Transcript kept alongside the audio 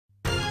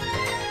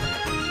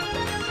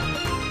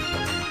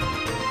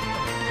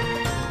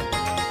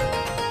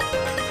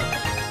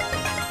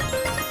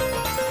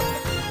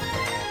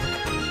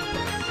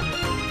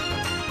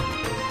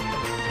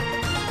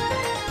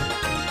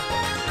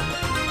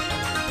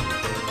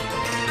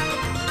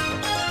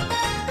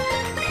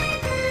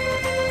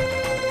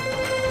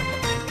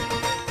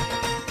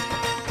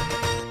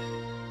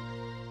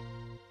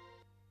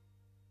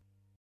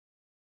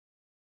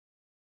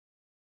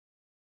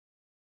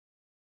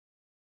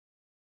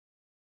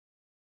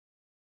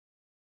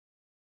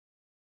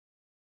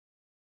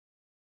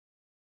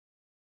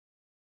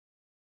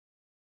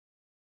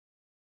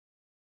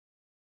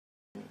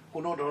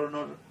কোনো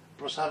ধৰণৰ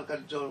প্ৰচাৰ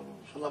কাৰ্য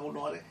চলাব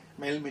নোৱাৰে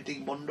মেইল মিটিং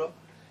বন্ধ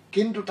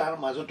কিন্তু তাৰ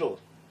মাজতো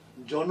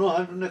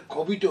জনসাধাৰণে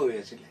ক্ষোভিত হৈ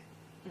আছিলে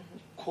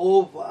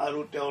ক্ষোভ আৰু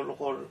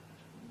তেওঁলোকৰ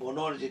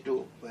মনৰ যিটো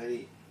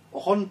হেৰি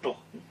অসন্তোষ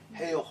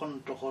সেই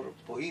অসন্তোষৰ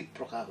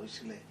বহিঃপ্ৰকাশ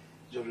হৈছিলে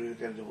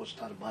জৰুৰীকালীন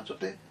অৱস্থাৰ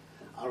মাজতে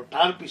আৰু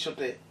তাৰ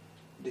পিছতে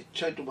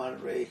নিশ্চয় তোমাৰ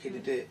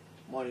এইখিনিতে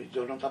মই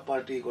জনতা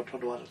পাৰ্টি গঠন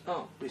হোৱাৰ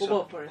পিছত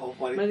ক'ব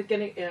পাৰিম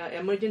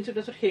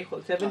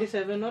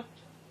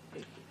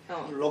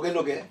লগে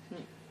লগে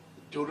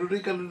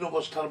জৰুৰীকালীন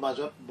অৱস্থাৰ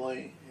মাজত মই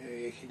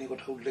এইখিনি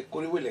কথা উল্লেখ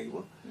কৰিবই লাগিব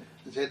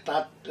যে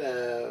তাত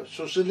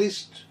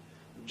ছ'চিয়েলিষ্ট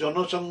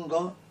জনসংঘ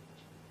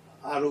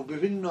আৰু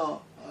বিভিন্ন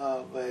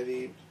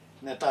হেৰি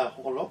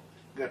নেতাসকলক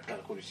গ্ৰেপ্তাৰ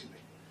কৰিছিলে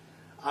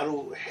আৰু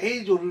সেই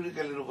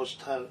জৰুৰীকালীন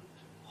অৱস্থাৰ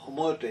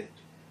সময়তে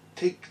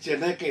ঠিক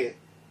যেনেকৈ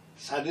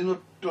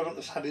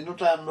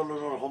স্বাধীনতা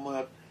আন্দোলনৰ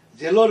সময়ত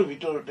জেলৰ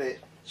ভিতৰতে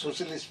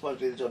ছ'চিয়েলিষ্ট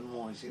পাৰ্টিৰ জন্ম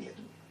হৈছিলে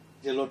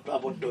জেলত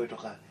আবদ্ধ হৈ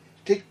থকা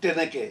ঠিক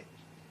তেনেকৈ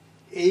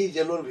এই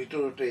জেলৰ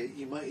ভিতৰতে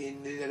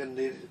ইন্দিৰা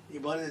গান্ধীৰ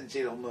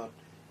ইমাৰ্জেঞ্চিৰ সময়ত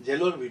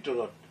জেলৰ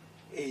ভিতৰত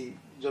এই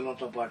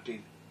জনতা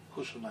পাৰ্টিৰ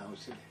সূচনা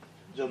হৈছিলে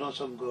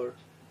জনসংঘৰ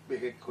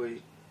বিশেষকৈ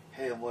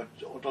সেই সময়ত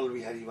অটল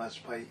বিহাৰী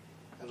বাজপেয়ী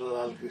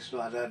লালকৃষ্ণ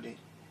আদানী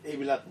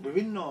এইবিলাক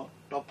বিভিন্ন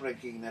টপ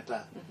ৰেংকিং নেতা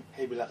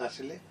সেইবিলাক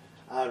আছিলে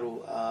আৰু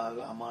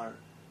আমাৰ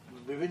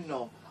বিভিন্ন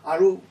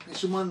আৰু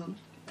কিছুমান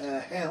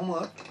সেই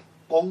সময়ত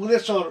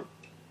কংগ্ৰেছৰ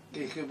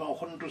কিছুমান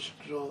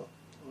অসন্তুষ্ট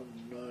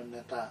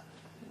নেতা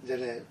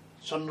যেনে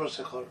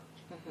চন্দ্ৰশেখৰ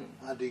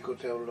আদিকো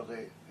তেওঁলোকে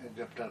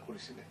গ্ৰেপ্তাৰ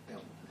কৰিছিলে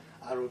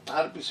আৰু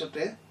তাৰ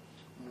পিছতে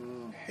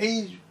সেই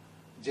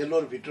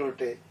জেলৰ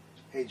ভিতৰতে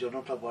সেই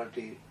জনতা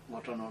পাৰ্টি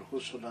গঠনৰ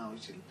সূচনা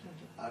হৈছিল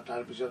আৰু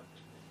তাৰপিছত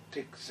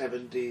ঠিক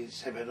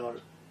 77ৰ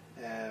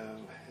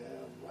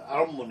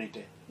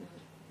আৰম্ভণিতে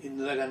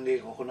ইন্দিৰা গান্ধীয়ে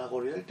ঘোষণা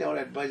কৰিলে তেওঁৰ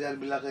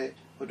এডভাইজাৰবিলাকে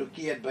হয়তো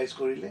কি এডভাইচ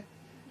কৰিলে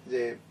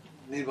যে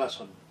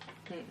নিৰ্বাচন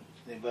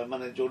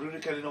মানে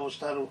জৰুৰীকালীন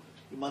অৱস্থা আৰু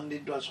ইমান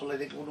দিনটো চলাই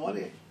থাকিব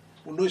নোৱাৰে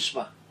 19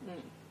 মাহ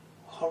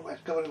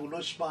একেবাৰে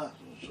 19 মাহ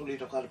চলি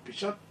থকাৰ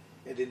পিছত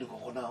এদিন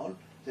ঘোষণা হ'ল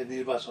যে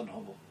নিৰ্বাচন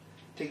হ'ব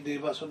ঠিক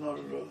নিৰ্বাচনৰ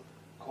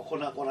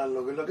ঘোষণা কৰাৰ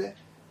লগে লগে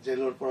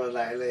জেলৰ পৰা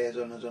লাহে লাহে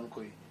এজন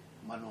এজনকৈ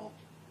মানুহক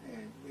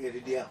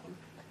এৰি দিয়া হ'ল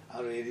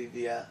আৰু এৰি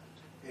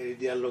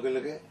দিয়াৰ লগে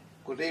লগে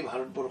গোটেই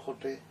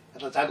ভাৰতবৰ্ষতে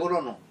এটা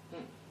জাগৰণো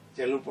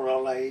জেলৰ পৰা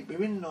ওলাই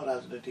বিভিন্ন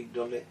ৰাজনৈতিক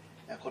দলে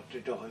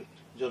একত্ৰিত হৈ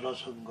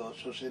জনসংঘ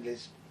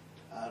ছ'চিয়েলিষ্ট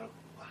আৰু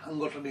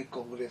সাংগঠনিক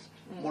কংগ্ৰেছ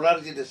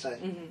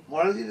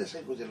মোৰাৰজী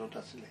দেশাইকো জেলত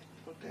আছিলে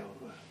তেওঁ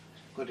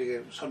গতিকে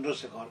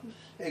চন্দ্ৰশেখৰ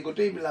এই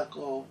গোটেইবিলাক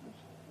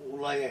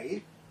ওলাই আহি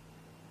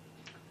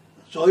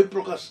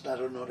জয়প্ৰকাশ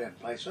নাৰায়ণৰ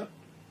এডভাইচত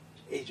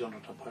এই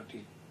জনতা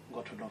পাৰ্টিৰ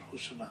গঠনৰ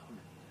সূচনা হ'ল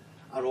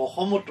আৰু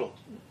অসমতো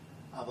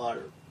আমাৰ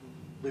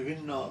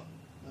বিভিন্ন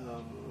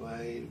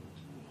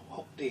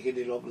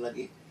শক্তিখিনি লগ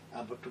লাগি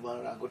তোমাৰ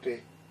আগতে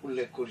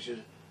উল্লেখ কৰিছে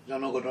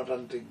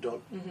জনগণতান্ত্ৰিক দল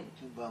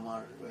বা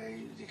আমাৰ এই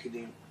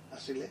যিখিনি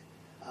আছিলে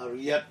আৰু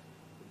ইয়াত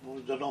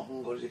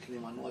জনসংঘৰ যিখিনি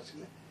মানুহ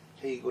আছিলে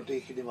সেই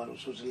গোটেইখিনি মানুহ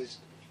ছ'চিয়েলিষ্ট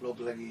লগ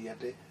লাগি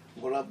ইয়াতে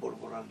গোলাপ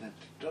বৰবৰাৰ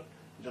নেতৃত্বত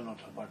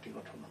জনতা পাৰ্টি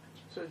গঠন হ'ল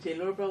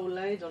জেলৰ পৰা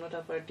ওলাই জনতা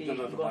পাৰ্টি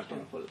গঠন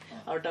হ'ল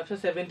আৰু তাৰপিছত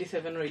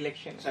 77ৰ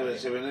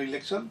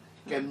ইলেকশ্যন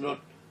কেন্দ্ৰত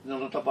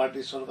জনতা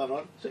পাৰ্টি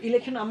চৰকাৰৰ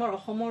ইলেকশ্যন আমাৰ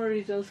অসমৰ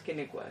ৰিজাল্টছ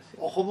কেনেকুৱা আছে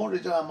অসমৰ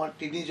ৰিজাল্ট আমাৰ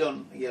 3জন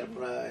ইয়াৰ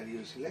পৰা হেৰি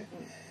হৈছিলে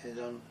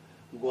এজন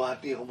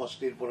গুৱাহাটী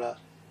সমষ্টিৰ পৰা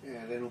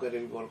ৰেণুকা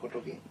দেৱী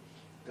বৰকটকী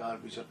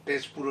তাৰপিছত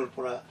তেজপুৰৰ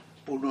পৰা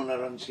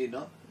পূৰ্ণনাৰায়ণ সিংহ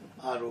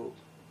আৰু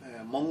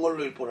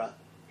মংগলদৈৰ পৰা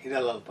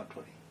হীৰালাল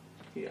পাটোৱাৰী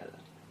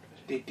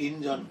এই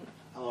 3জন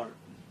আমাৰ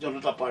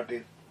জনতা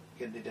পাৰ্টিৰ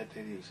কেণ্ডিডেট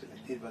হেৰি হৈছিলে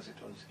নিৰ্বাচিত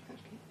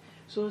হৈছিলে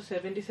So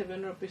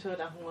 77ৰ পিছত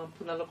আহোঁ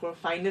আপোনালোকৰ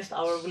ফাইনেষ্ট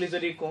আৱাৰ বুলি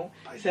যদি কওঁ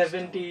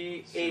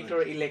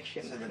 78ৰ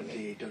ইলেকশ্যন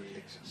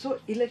so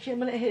ইলেকশ্যন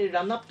মানে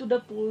ৰান আপ টু দ্য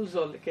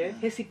পোলছলৈকে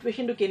সেই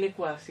চিটুৱেশ্যনটো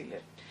কেনেকুৱা আছিলে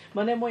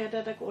মানে মই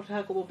এটা কথা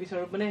ক'ব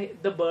বিচাৰোঁ মানে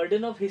the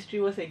burden of history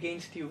was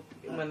against U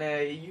মানে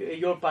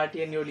your party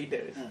and your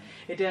leaders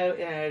এতিয়া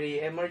হেৰি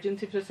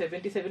এমাৰ্জেঞ্চি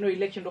 77ৰ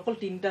ইলেকশ্যন অকল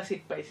 3টা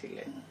চিট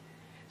পাইছিলে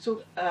So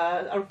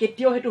আৰু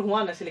কেতিয়াও হেতু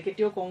হোৱা নাছিলে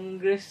কেতিয়াও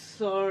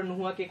কংগ্ৰেছৰ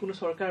নোহোৱাকে কোনো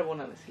চৰকাৰ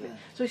বনা নাছিলে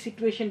সো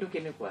সিচুৱেশনটো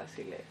কেনেকুৱা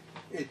আছিল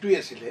এটুই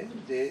আছিল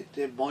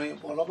যে মই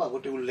অলপ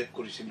আগতে উল্লেখ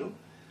কৰিছিলো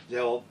যে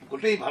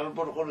গোটেই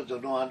ভাৰতবৰ্ষৰ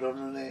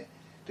জনসাধাৰণে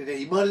তেতিয়া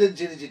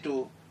ইমাৰ্জেন্সিৰ যেটো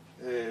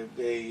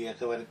এই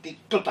একেবাৰে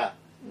তিক্ততা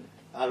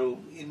আৰু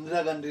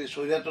ইন্দিৰা গান্ধীৰ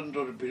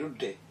স্বৈৰতন্ত্ৰৰ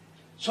বিৰুদ্ধে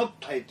সব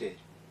ঠাইতে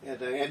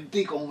এটা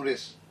এন্টি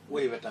কংগ্ৰেছ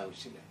ৱেভ এটা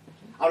হৈছিল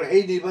আৰু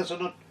এই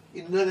নিৰ্বাচনত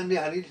ইন্দিৰা গান্ধী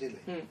হাৰিছিল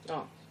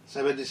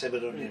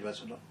 77ৰ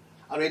নিৰ্বাচনত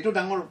আৰু এটো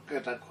ডাঙৰ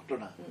এটা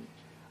ঘটনা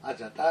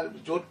আচ্ছা তাৰ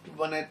যত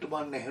মানে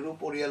তোমাৰ নেহৰু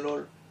পৰিয়ালৰ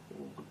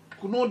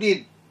কোনো দিন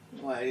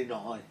হেৰি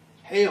নহয়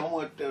সেই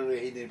সময়ত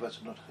এই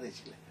নিৰ্বাচনত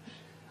হাৰিছিল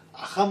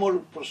আসামৰ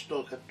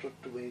প্ৰশ্নৰ ক্ষেত্ৰত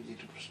তুমি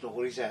যেটো প্ৰশ্ন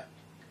কৰিছা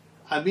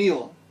আমিও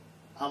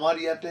আমাৰ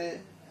ইয়াতে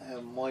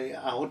মই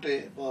আহোতে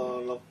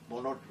অলপ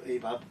মনত এই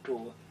ভাৱটো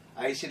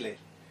আহিছিল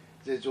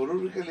যে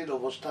জৰুৰীকালীন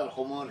অৱস্থাৰ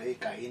সময়ৰ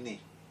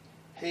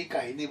সেই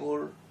কাহিনীবোৰ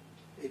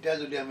এটা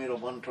যদি আমি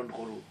ৰোমান্থন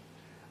কৰো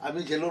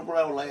আমি জেলৰ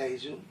পৰা ওলাই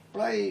আহিছো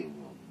প্ৰায়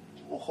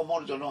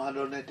অসমৰ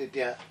জনসাধাৰণে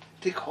তেতিয়া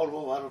ঠিক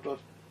সৰ্বভাৰতত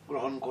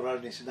গ্ৰহণ কৰাৰ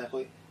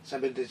নিচিনাকৈ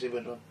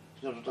 77ত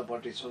জনতা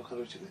পাৰ্টিৰ চৰকাৰ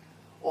হৈছিলে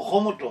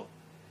অসমতো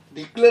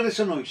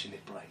ডিক্লাৰেশ্যন হৈছিলে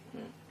প্ৰায়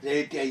যে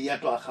এতিয়া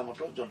ইয়াতো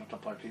আসামতো জনতা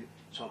পাৰ্টিৰ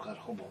চৰকাৰ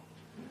হ'ব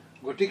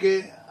গতিকে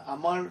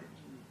আমাৰ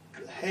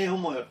সেই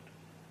সময়ত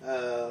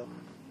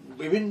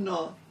বিভিন্ন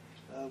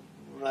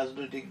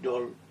ৰাজনৈতিক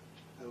দল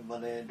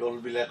মানে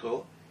দলবিলাকেও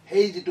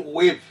সেই যিটো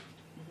ৱেভ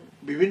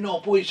বিভিন্ন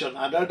অপজিশ্যন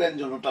আদাৰ দেন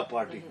জনতা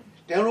পাৰ্টি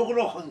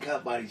তেওঁলোকৰো সংখ্যা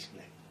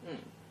বাঢ়িছিলে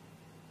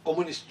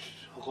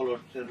কমিউনিষ্টসকলৰ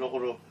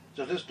তেওঁলোকৰো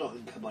যথেষ্ট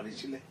সংখ্যা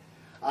বাঢ়িছিলে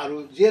আৰু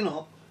যিয়ে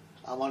নহওক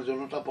আমাৰ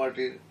জনতা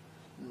পাৰ্টিৰ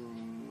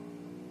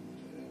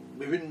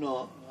বিভিন্ন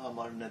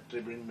আমাৰ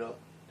নেতৃবৃন্দ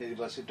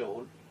নিৰ্বাচিত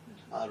হ'ল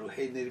আৰু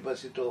সেই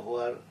নিৰ্বাচিত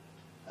হোৱাৰ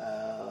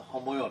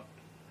সময়ত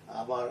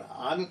আমাৰ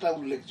আন এটা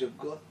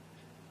উল্লেখযোগ্য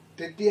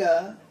তেতিয়া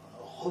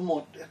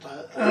অসমত এটা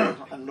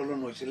আন্দোলন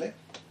হৈছিলে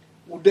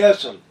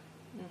Udayachal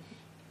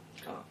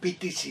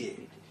PTCA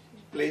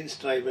plains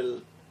tribal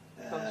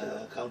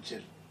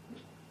council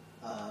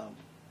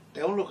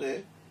তেওঁলোকে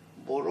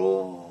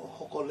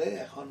বড়োসকলে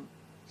এখন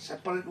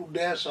ছেপাৰেট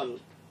উদয়াচল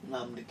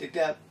নাম দি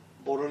তেতিয়া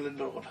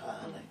বড়োলেণ্ডৰ কথা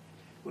অহা নাই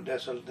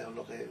উদয়াচল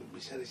তেওঁলোকে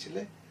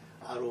বিচাৰিছিলে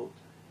আৰু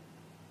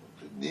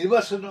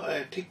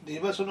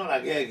নিৰ্বাচনৰ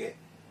আগে আগে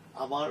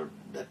আমাৰ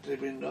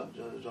নেতৃবৃন্দ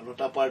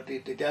জনতা পাৰ্টি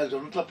তেতিয়া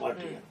জনতা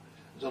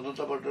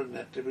পাৰ্টিৰ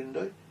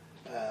নেতৃবৃন্দই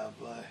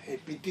সেই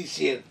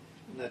PTCAৰ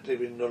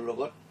নেতৃবৃন্দৰ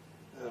লগত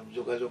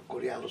যোগাযোগ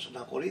কৰি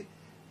আলোচনা কৰি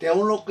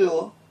তেওঁলোকেও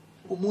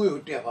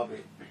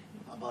উমৈহতীয়াভাৱে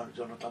আমাৰ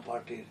জনতা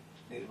পাৰ্টিৰ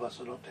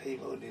নিৰ্বাচনত সেই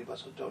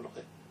নিৰ্বাচনত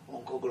তেওঁলোকে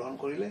অংশগ্ৰহণ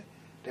কৰিলে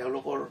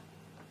তেওঁলোকৰ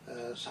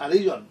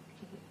 4জন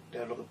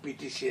তেওঁলোকে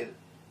PTCAৰ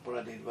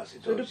পৰা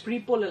নিৰ্বাচিত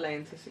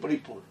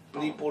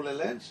প্ৰি-পোল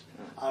এলায়েন্স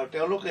আৰু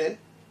তেওঁলোকে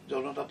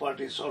জনতা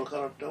পাৰ্টিৰ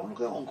চৰকাৰত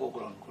তেওঁলোকে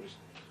অংশগ্ৰহণ কৰিছে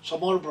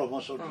সমৰ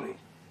ব্ৰহ্মচৌধুৰী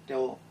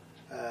তেওঁ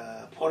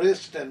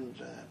ফৰেষ্ট এণ্ড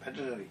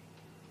ভেটেনাৰী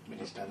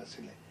মিনিষ্টাৰ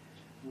আছিলে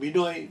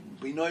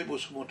বিনয়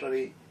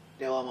বসুমতাৰী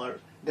তেওঁ আমাৰ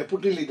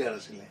ডেপুটি লিডাৰ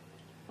আছিলে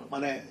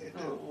মানে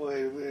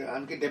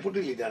আনকি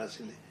ডেপুটি লিডাৰ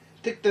আছিলে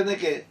ঠিক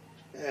তেনেকে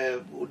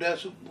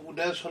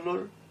উদয়াচলৰ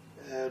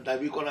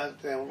দাবী কৰা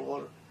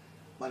তেওঁলোকৰ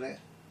মানে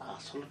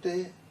আচলতে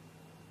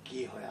কি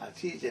হয়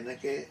আজি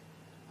যেনেকে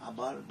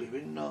আমাৰ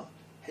বিভিন্ন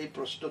সেই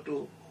প্ৰশ্নটো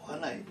হোৱা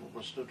নাই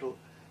প্ৰশ্নটো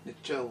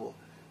নিশ্চয় হ'ব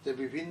যে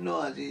বিভিন্ন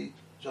আজি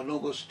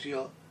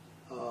জনগোষ্ঠীয়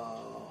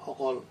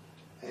সকল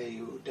এই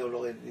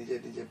তেওঁলোকে নিজে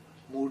নিজে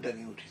মূৰ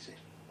দাঙি উঠিছে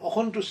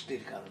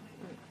অসন্তুষ্টিৰ কাৰণে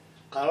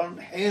কাৰণ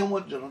সেই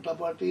সময়ত জনতা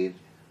পাৰ্টিৰ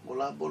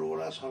গোলাপ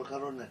বৰবৰা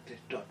চৰকাৰৰ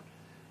নেতৃত্বত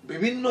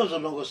বিভিন্ন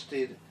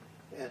জনগোষ্ঠীৰ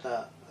এটা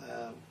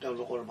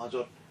তেওঁলোকৰ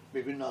মাজত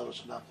বিভিন্ন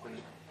আলোচনা কৰি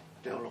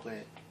তেওঁলোকে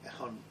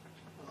এখন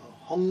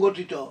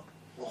সংগঠিত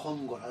অসম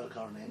গঢ়াৰ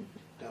কাৰণে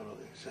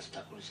তেওঁলোকে চেষ্টা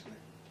কৰিছিলে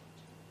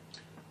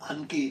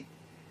আনকি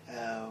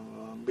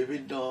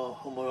বিভিন্ন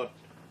সময়ত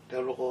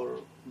তেওঁলোকৰ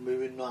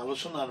বিভিন্ন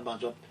আলোচনাৰ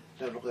মাজত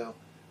তেওঁলোকে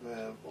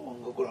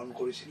অংশগ্ৰহণ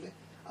কৰিছিলে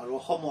আৰু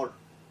অসমৰ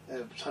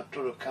স্বাৰ্থ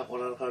ৰক্ষা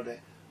কৰাৰ কাৰণে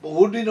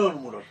বহু দিনৰ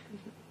মূৰত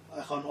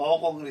এখন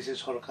অকংগ্ৰেছী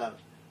চৰকাৰ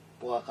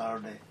পোৱা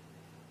কাৰণে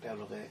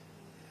তেওঁলোকে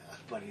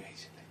আগবাঢ়ি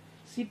আহিছিলে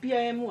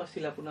CPIMও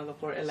আছিল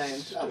আপোনালোকৰ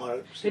এলায়েন্স আমাৰ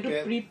সেইটো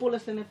প্ৰি পোল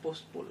আছে নে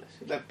পোষ্ট পোল আছে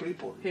প্ৰি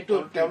পোল সেইটো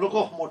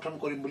তেওঁলোকক সমৰ্থন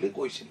কৰিম বুলি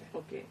কৈছিলে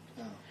ওকে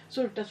সো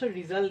তাৰপিছত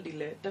ৰিজাল্ট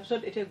দিলে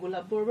তাৰপিছত এতিয়া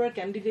গোলাপ বৰবৰাৰ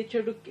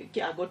কেণ্ডিডেটছৰটো কি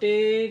আগতে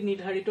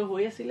নিৰ্ধাৰিত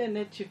হৈ আছিলে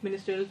নে চিফ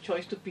মিনিষ্টাৰিয়েল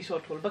চইচটো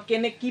পিছত হ'ল বা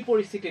কেনে কি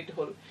পৰিস্থিতিত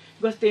হ'ল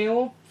বিকজ তেওঁ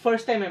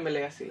ফাৰ্ষ্ট টাইম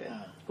MLA আছিলে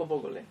ক'ব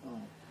গ'লে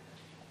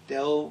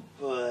তেওঁ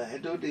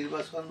সেইটো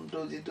নিৰ্বাচনটো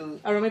যিটো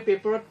আৰু আমি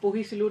পেপাৰত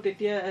পঢ়িছিলোঁ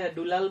তেতিয়া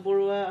দুলাল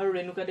বৰুৱা আৰু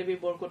ৰেণুকা দেৱী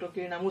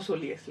বৰকটকীৰ নামো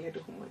চলি আছিল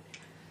সেইটো সময়ত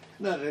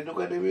না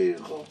ৰেণুকা দেৱী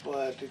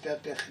তেতিয়া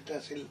তেখেত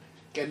আছিল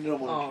কেন্দ্ৰীয়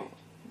মন্ত্ৰী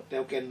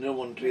তেওঁ কেন্দ্ৰীয়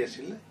মন্ত্ৰী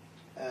আছিলে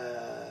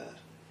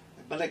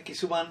মানে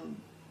কিছুমান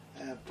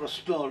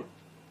প্ৰশ্নৰ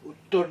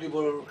উত্তৰ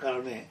দিবৰ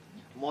কাৰণে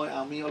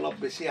আমি অলপ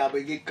বেছি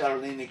আৱেগিক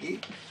কাৰণেই নেকি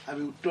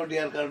আমি উত্তৰ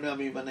দিয়াৰ কাৰণে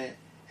আমি মানে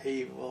সেই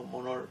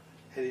মনৰ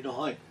হেৰি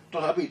নহয়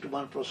তথাপি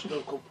তোমাৰ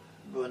প্ৰশ্নৰ খুব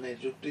মানে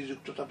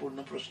যুক্তিযুক্ততাপূৰ্ণ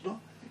প্ৰশ্ন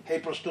সেই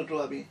প্ৰশ্নটো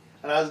আমি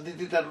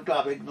ৰাজনীতিত আৰুতো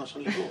আৱেগ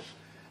নচলিব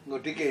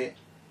গতিকে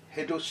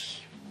সেইটো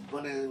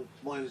মানে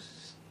মই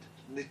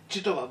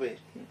নিশ্চিতভাৱে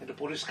এইটো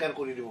পৰিষ্কাৰ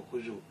কৰি দিব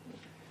খোজো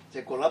যে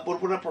গোলাপ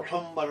বৰবৰা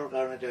প্ৰথমবাৰৰ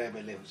কাৰণে তেওঁ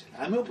MLA হৈছিল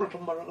আমিও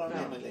প্ৰথমবাৰৰ কাৰণে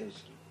MLA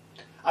হৈছিলোঁ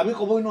আমি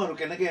ক'বই নোৱাৰো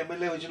কেনেকে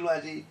MLA হৈছিলোঁ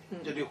আজি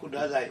যদি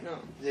সোধা যায়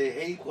যে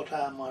সেই কথা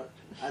আমাৰ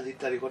আজিৰ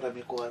তাৰিখত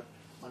আমি কোৱাৰ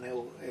মানে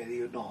হেৰি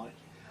নহয়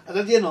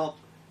আচ্ছা যিয়ে নহওক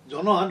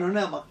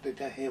জনসাধাৰণে আমাক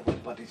তেতিয়া সেই ভোট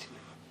পাতিছিলে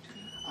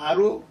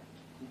আৰু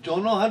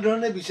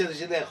জনসাধাৰণে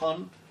বিচাৰিছিলে এখন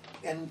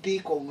এণ্টি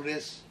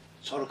কংগ্ৰেছ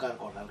চৰকাৰ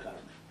কৰাৰ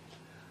কাৰণে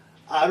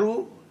আৰু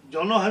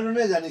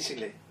জনসাধাৰণে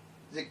জানিছিলে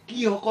যে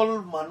কিসকল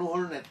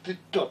মানুহৰ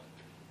নেতৃত্বত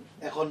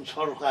এখন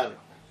চৰকাৰ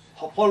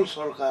সফল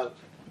চৰকাৰ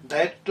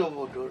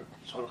দায়িত্ববোধৰ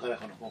চৰকাৰ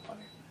এখন হ'ব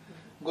পাৰে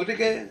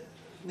গতিকে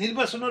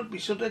নিৰ্বাচনৰ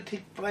পিছতে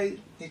ঠিক প্ৰায়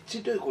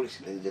নিশ্চিতই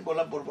কৰিছিলে যে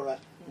গোলাপ বৰবৰা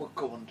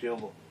মুখ্যমন্ত্ৰী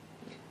হ'ব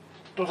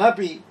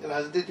তথাপি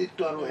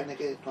ৰাজনীতিটো আৰু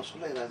সেনেকে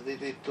নচলে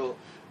ৰাজনীতিটো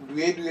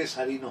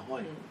 2-2-4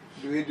 নহয়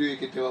 2-2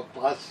 কেতিয়াবা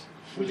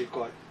 5 বুলি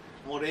কয়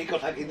মোৰ এই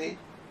কথাখিনি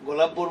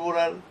গোলাপ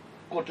বৰবৰাৰ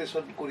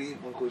কোটেশ্যন কৰি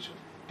মই কৈছোঁ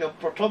তেওঁ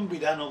প্ৰথম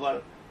বিধানসভাৰ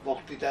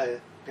বক্তৃতাই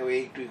তেওঁ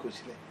এইটোৱে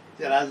কৈছিলে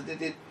যে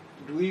ৰাজনীতিত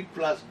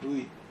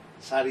 2+2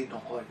 4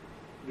 নহয়,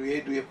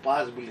 2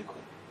 5 বুলি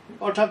কয়।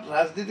 অৰ্থাৎ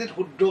ৰাজনীতিত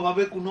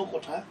শুদ্ধভাৱে কোনো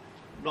কথা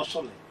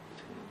নচলে।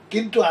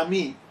 কিন্তু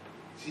আমি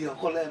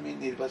যিসকলে আমি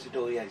নিৰ্বাচিত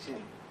হৈ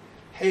আহিছিলোঁ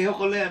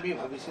সেইসকলে আমি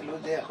ভাবিছিলোঁ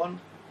যে এখন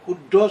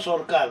শুদ্ধ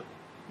চৰকাৰ,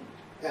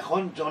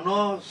 এখন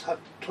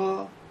জনস্বাৰ্থ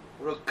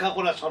ৰক্ষা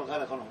কৰা চৰকাৰ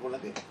এখন হ'ব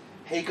লাগে।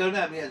 সেইকাৰণে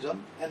আমি এজন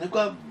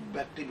এনেকুৱা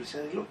ব্যক্তি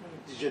বিচাৰিলোঁ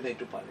যিজনে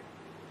এইটো পাৰে।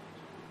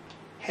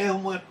 সেই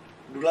সময়ত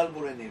দুলাল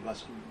বৰাই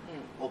নিৰ্বাচন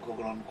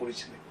অংশগ্ৰহণ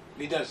কৰিছিলে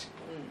লিডাৰশ্বিপ।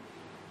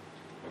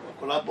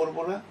 গোলাপ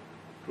বৰবৰা,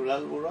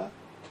 দুলাল বৰা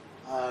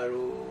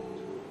আৰু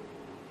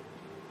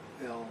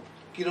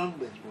কিৰণ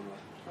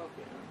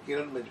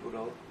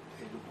বেজবৰুৱাও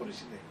সেইটো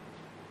কৰিছিলে।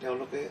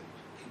 তেওঁলোকে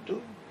কিন্তু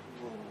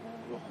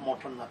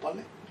সমৰ্থন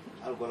নাপালে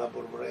আৰু গোলাপ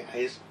বৰবৰাই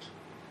হায়েষ্ট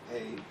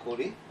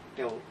কৰি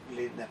তেওঁ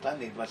নেতা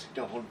নিৰ্বাচিত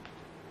হ'ল।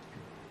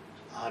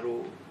 আৰু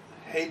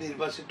সেই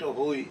নিৰ্বাচিত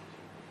হৈ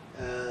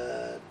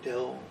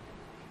তেওঁ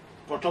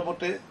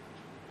প্ৰথমতে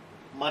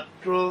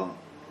মাত্ৰ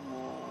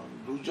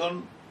 2জন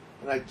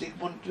ৰাজ্যিক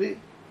মন্ত্ৰী,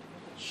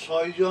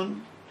 6জন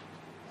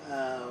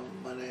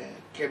মানে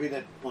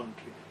কেবিনেট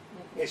মন্ত্ৰী,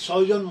 এই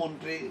 6জন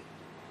মন্ত্ৰী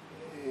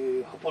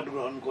শপত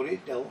গ্ৰহণ কৰি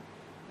তেওঁ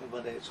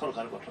মানে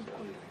চৰকাৰ গঠন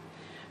কৰিলে।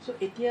 চ'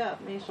 এতিয়া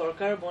আমি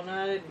চৰকাৰ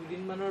বনাৰ 2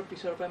 দিনমানৰ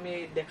পিছৰ পৰা আমি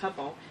দেখা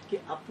পাওঁ কি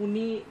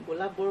আপুনি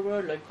গোলাপ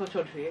বৰবৰাৰ লক্ষ্য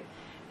চৌধুৰীয়ে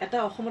এটা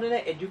অসমত এটা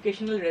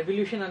এডুকেশ্যনেল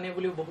ৰেভলিউশ্যন আনে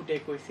বুলিও বহুতে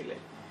কৈছিলে,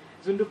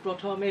 যোনটো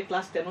প্ৰথমে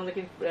ক্লাছ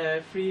 10লৈকে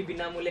ফ্ৰী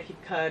বিনামূলীয়া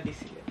শিক্ষা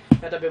দিছিলে,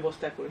 এটা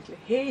ব্যৱস্থা কৰিছিলে।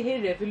 সেই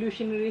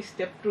ৰেভলিউশ্যনেৰী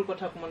ষ্টেপটোৰ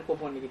কথা অকণমান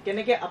ক'ব নেকি?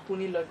 কেনেকৈ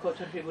আপুনি লক্ষ্য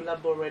চৌধুৰী গোলাপ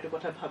বৰবৰাই এইটো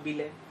কথা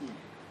ভাবিলে?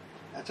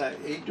 আচ্ছা,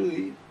 এইটোই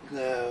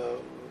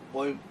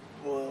মই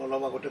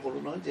অলপ আগতে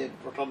ক'লোঁ নহয় যে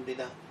প্ৰথম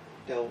দিনা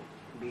তেওঁ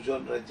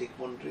 2জন ৰাজ্যিক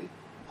মন্ত্ৰী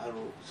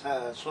আৰু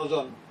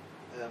 6জন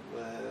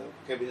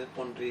কেবিনেট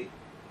মন্ত্ৰী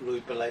লৈ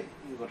পেলাই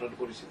গঠন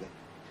কৰিছিলে।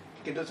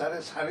 কিন্তু তাৰে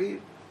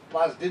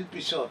 4-5 দিন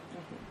পিছত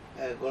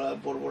গোলাপ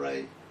বৰবৰাই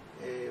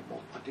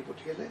মোক মাতি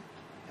পঠিয়ালে,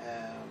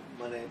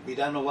 মানে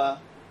বিধানসভা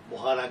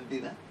বহাৰ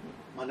আগদিনা,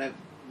 মানে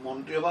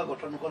মন্ত্ৰীসভা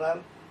গঠন কৰাৰ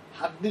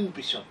 7 দিন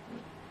পিছত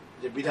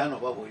যে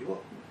বিধানসভা বহিব।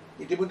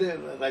 ইতিমধ্যে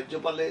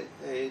ৰাজ্যপালে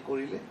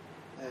কৰিলে,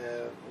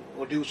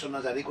 অধিসূচনা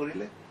জাৰি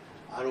কৰিলে।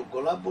 আৰু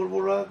গোলাপ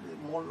বৰবৰা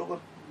মোৰ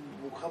লগত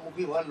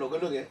মুখামুখি হোৱাৰ লগে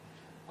লগে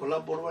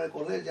গোলাপ বৰবৰাই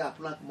ক'লে যে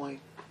আপোনাক মই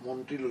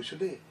মন্ত্ৰী লৈছোঁ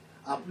দেই,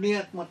 আপুনি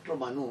একমাত্ৰ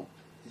মানুহ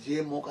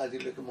যিয়ে মোক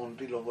আজিলৈকে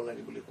মন্ত্ৰী ল'ব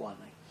লাগে বুলি কোৱা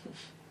নাই।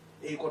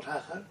 এই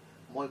কথাষাৰ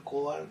মই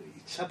কোৱাৰ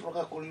ইচ্ছা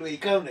প্ৰকাশ কৰিলোঁ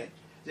এইকাৰণে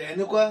যে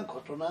এনেকুৱা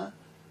ঘটনা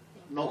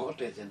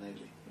নঘটে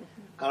জেনেৰেলি।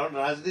 কাৰণ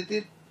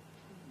ৰাজনীতিত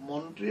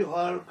মন্ত্ৰী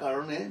হোৱাৰ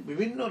কাৰণে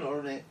বিভিন্ন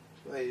ধৰণে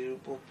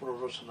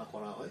প্ৰৰচনা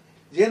কৰা হয়।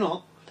 যিয়ে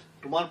নহওক,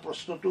 তোমাৰ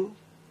প্ৰশ্নটো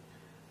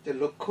যে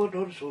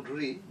লক্ষ্যধৰ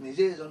চৌধুৰী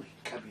নিজে এজন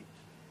শিক্ষাবিদ,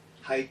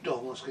 সাহিত্য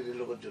সংস্কৃতিৰ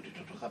লগত জড়িত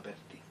থকা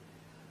ব্যক্তি,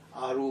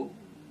 আৰু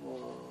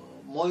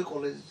মই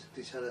কলেজ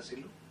টিচাৰ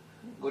আছিলোঁ।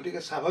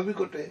 গতিকে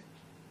স্বাভাৱিকতে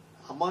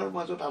আমাৰ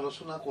মাজত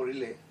আলোচনা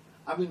কৰিলে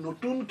আমি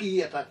নতুন কি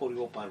এটা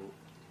কৰিব পাৰোঁ,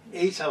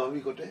 এই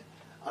স্বাভাৱিকতে।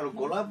 আৰু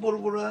গোলাপ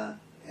বৰবৰা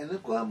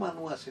এনেকুৱা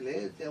মানুহ আছিলে,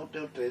 তেওঁ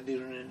ট্ৰেড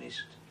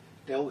ইউনিয়নিষ্ট,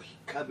 তেওঁ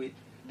শিক্ষাবিদ,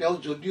 তেওঁ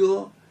যদিও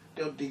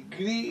তেওঁ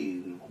ডিগ্ৰী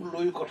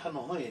লৈ কথা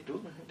নহয়, এইটো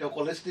তেওঁ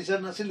কলেজ টিচাৰ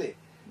নাছিলে,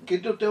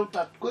 কিন্তু তেওঁ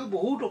তাতকৈ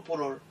বহুত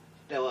ওপৰৰ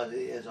তেওঁ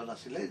আজি এজন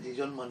আছিলে,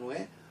 যিজন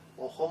মানুহে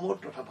অসমৰ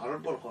তথা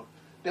ভাৰতবৰ্ষৰ,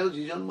 তেওঁ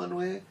যিজন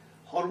মানুহে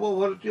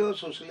সৰ্বভাৰতীয়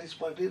ছ'চিয়েলিষ্ট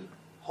পাৰ্টীৰ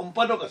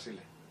সম্পাদক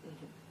আছিলে।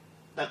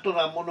 ডাক্তৰ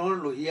ৰাম মনোহৰ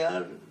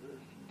লোহিয়াৰ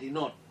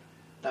দিনত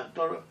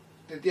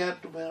তেতিয়া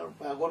তোমাৰ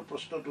আগৰ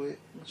প্ৰশ্নটোৱে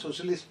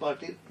ছ'চিয়েলিষ্ট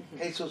পাৰ্টীৰ,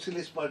 সেই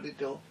ছ'চিয়েলিষ্ট পাৰ্টীৰ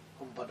তেওঁ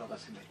সম্পাদক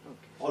আছিলে,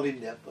 অল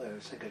ইণ্ডিয়া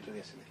ছেক্ৰেটাৰী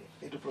আছিলে।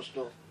 এইটো প্ৰশ্ন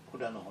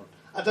সোধা নহ'ল।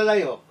 আচ্ছা,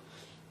 যাই হওক,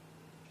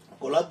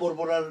 গোলাপ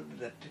বৰবৰাৰ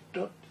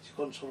নেতৃত্বত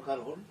যিখন চৰকাৰ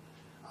হ'ল,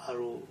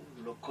 আৰু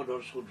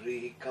লক্ষ্যধৰ চৌধুৰী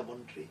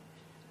শিক্ষামন্ত্ৰী,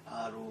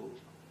 আৰু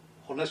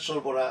সোণেশ্বৰ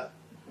বৰা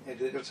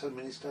এগ্ৰিকালচাৰ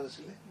মিনিষ্টাৰ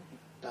আছিলে,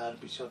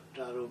 তাৰপিছত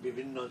আৰু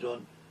বিভিন্নজন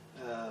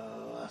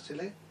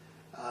আছিলে।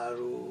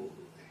 আৰু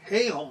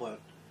সেই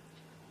সময়ত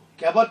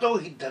কেইবাটাও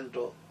সিদ্ধান্ত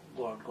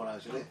গ্ৰহণ কৰা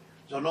হৈছিলে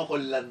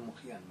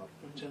জনকল্যাণমুখী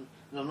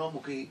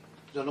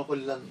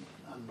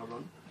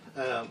আন্দোলন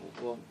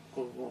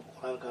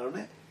কৰাৰ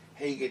কাৰণে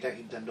সেইকেইটা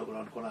সিদ্ধান্ত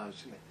গ্ৰহণ কৰা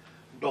হৈছিলে।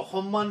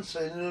 10মান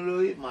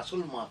শ্ৰেণীলৈ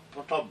মাচুল মাফ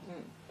প্ৰথম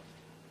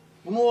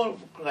কোনো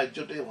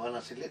ৰাজ্যতে হোৱা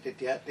নাছিলে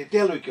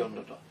তেতিয়ালৈকে।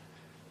 অন্ততঃ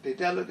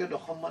তেতিয়ালৈকে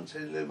 10মান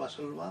শ্ৰেণীলৈ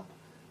মাচুল মাফ,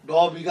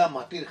 10 বিঘা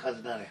মাটিৰ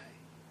খাজনা ৰেহাই।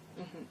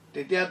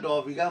 তেতিয়া 10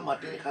 বিঘা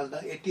মাটিৰ খাজনা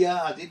এতিয়া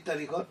আজিৰ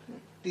তাৰিখত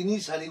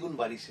 3-4 গুণ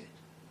বাঢ়িছে।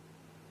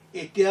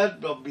 এতিয়া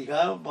 10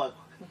 বিঘা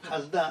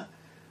খাজনা,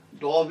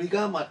 10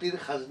 বিঘা মাটিৰ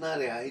খাজনা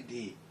ৰেহাই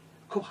দি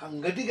খুব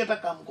সাংঘাতিক এটা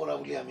কাম কৰা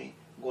বুলি আমি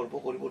গৰ্ব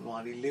কৰিব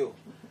নোৱাৰিলেও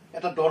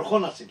এটা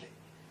দৰ্শন আছিলে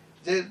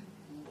যে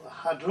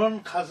সাধাৰণ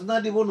খাজনা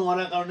দিব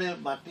নোৱাৰাৰ কাৰণে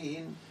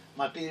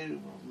মাটিৰ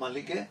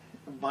মালিকে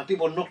মাটি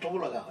বন্ধক থ'ব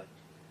লগা হয়।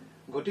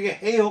 গতিকে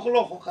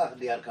সেইসকলক সকাহ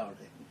দিয়াৰ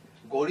কাৰণে,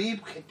 গৰীব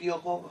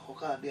খেতিয়কক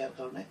সকাহ দিয়াৰ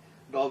কাৰণে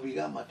 10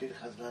 বিঘা মাটিৰ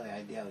খাজনা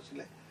ৰেহাই দিয়া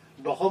হৈছিলে।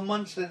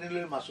 10মান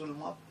শ্ৰেণীলৈ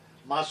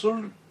মাচুল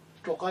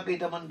টকা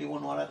কেইটামান দিব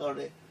নোৱাৰাৰ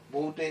কাৰণে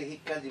বহুতে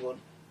শিক্ষা জীৱন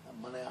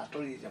মানে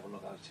আঁতৰি যাব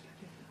লগা হৈছিলে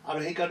আৰু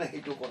সেইকাৰণে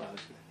সেইটো কৰা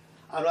হৈছিলে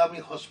আৰু আমি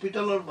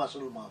হস্পিটেলৰ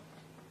মাচুল মাফ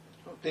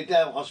তেতিয়া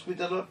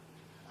হস্পিটেলত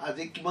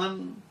আজি কিমান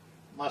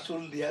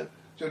মাচুল দিয়া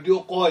যদিও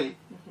কয়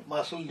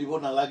মাচুল দিব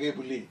নালাগে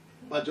বুলি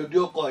বা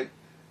যদিও কয়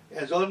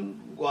এজন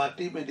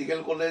গুৱাহাটী মেডিকেল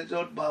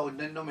কলেজত বা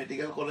অন্যান্য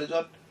মেডিকেল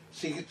কলেজত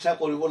চিকিৎসা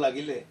কৰিব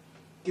লাগিলে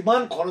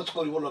কিমান খৰচ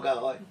কৰিব লগা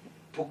হয়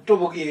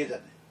ভুক্তভোগীয়ে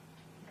জানে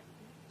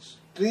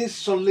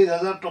 30-40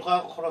 হাজাৰ টকা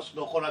খৰচ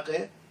নকৰাকে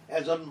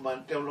এজন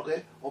তেওঁলোকে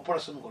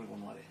অপাৰেশ্যন কৰিব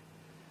নোৱাৰে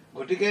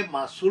গতিকে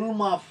মাচুল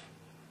মাফ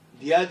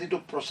দিয়া যিটো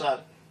প্ৰচাৰ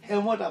সেই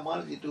সময়ত আমাৰ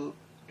যিটো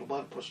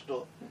তোমাৰ প্ৰশ্ন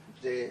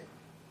যে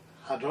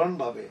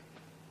সাধাৰণভাৱে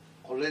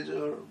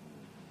কলেজৰ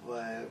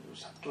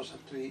ছাত্ৰ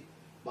ছাত্ৰী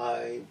বা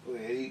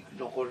হেৰি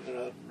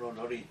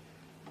নধৰি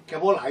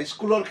কেৱল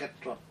হাইস্কুলৰ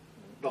ক্ষেত্ৰত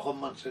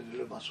 10মান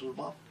শ্ৰেণীলৈ মাচুল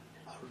মাফ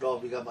আৰু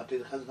 10 বিঘা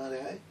মাটিৰ খাজনা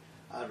ৰেহাই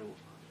আৰু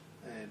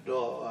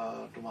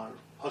তোমাৰ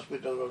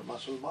হস্পিটেলৰ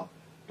মাচুল মাফ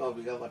 10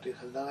 বিঘা মাটিৰ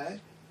খাজনা ৰেহাই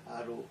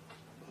আৰু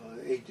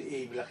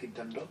এইবিলাক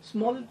সিদ্ধান্ত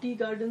স্মল টি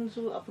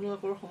গাৰ্ডেনছো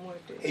আপোনালোকৰ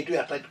সময়তে এইটো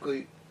আটাইতকৈ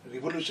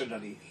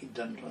ৰিভলিউচনাৰী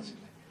সিদ্ধান্ত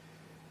আছিলে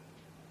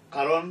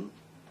কাৰণ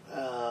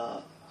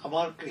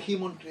আমাৰ কৃষি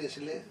মন্ত্ৰী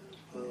আছিলে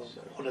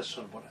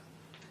সদস্যৰ পৰা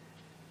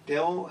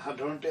তেওঁ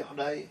সাধাৰণতে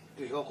সদায়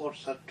কৃষকৰ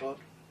স্বাৰ্থত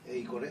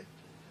এই কৰে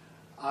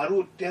আৰু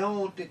তেওঁ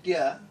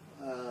তেতিয়া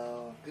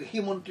কৃষি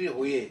মন্ত্ৰী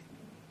হৈয়ে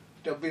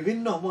তেওঁ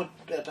বিভিন্ন সময়ত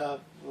এটা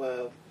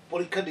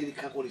পৰীক্ষা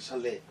নিৰীক্ষা কৰি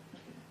চালে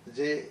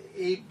যে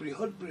এই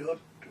বৃহৎ বৃহৎ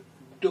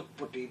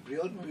উদ্যোগপতি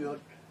বৃহৎ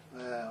বৃহৎ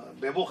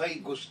ব্যৱসায়িক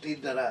গোষ্ঠীৰ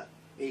দ্বাৰা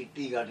এই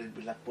টি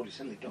গাৰ্ডেনবিলাক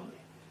পৰিচালিত হয়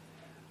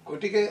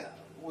গতিকে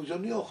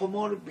উজনি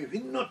অসমৰ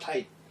বিভিন্ন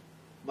ঠাইত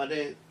মানে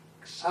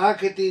চাহ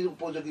খেতিৰ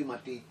উপযোগী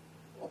মাটি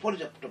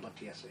অপৰ্যাপ্ত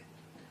মাটি আছে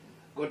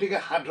গতিকে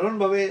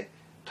সাধাৰণভাৱে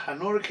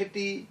ধানৰ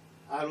খেতি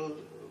আৰু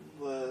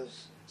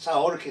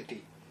চাহৰ খেতি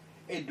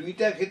এই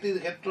দুইটা খেতিৰ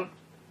ক্ষেত্ৰত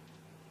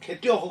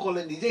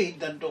খেতিয়কসকলে নিজে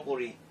সিদ্ধান্ত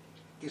কৰি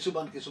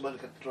কিছুমান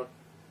ক্ষেত্ৰত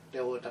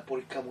তেওঁ এটা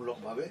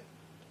পৰীক্ষামূলকভাৱে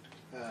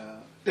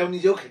তেওঁ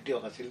নিজেও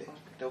খেতিয়ক আছিলে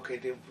তেওঁ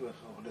খেতি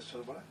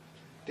সদস্যৰ পৰা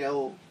তেওঁ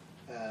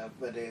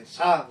মানে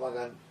চাহ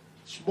বাগান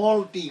স্মল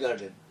টি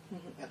গাৰ্ডেন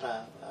এটা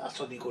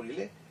আঁচনি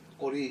কৰিলে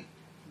কৰি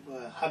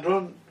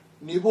সাধাৰণ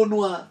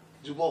নিবনুৱা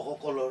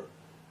যুৱকসকলৰ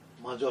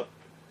মাজত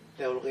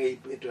তেওঁলোকে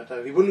এইটো এটা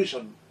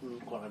ৰিভলিউচন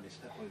কৰাৰ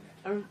নিচিনা কৰিলে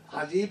আৰু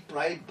আজি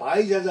প্ৰায়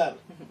 22,000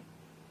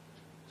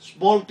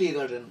 স্মল টি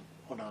গাৰ্ডেন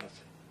অনাৰ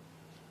আছে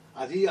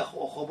আজি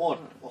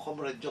অসম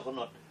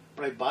ৰাজ্যখনত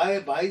প্ৰায়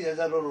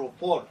 22,000ৰ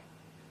ওপৰ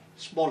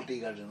স্মল টি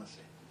গাৰ্ডেন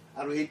আছে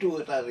আৰু এইটো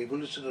এটা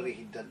ৰিভলিউচনাৰী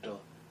সিদ্ধান্ত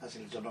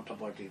আছিল জনতা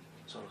পাৰ্টিৰ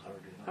চৰকাৰৰ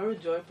দিনত আৰু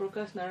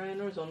জয়প্ৰকাশ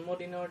নাৰায়ণৰ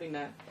জন্মদিনৰ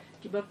দিনা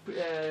কিবা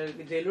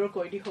জেলৰ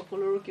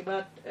কয়দীসকলৰো কিবা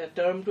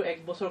টাৰ্মটো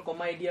 1 বছৰ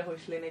কমাই দিয়া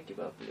হৈছিলে নে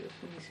কিবা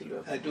শুনিছিলো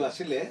এইটো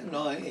আছিলে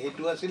নহয়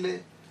সেইটো আছিলে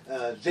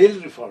জেল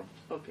ৰিফৰ্ম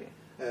ওকে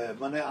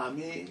মানে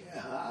আমি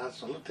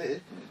আচলতে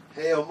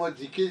সেই সময়ত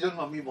যিকেইজন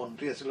আমি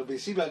মন্ত্ৰী আছিলো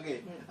বেছিভাগে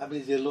আমি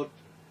জেলত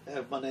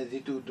মানে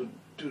যিটো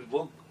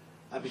দুৰ্ভোগ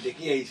আমি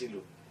দেখি আহিছিলো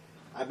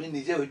আমি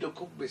নিজে হয়তো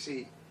খুব বেছি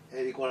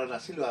হেৰি কৰা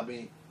নাছিলো আমি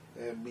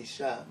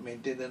মিছা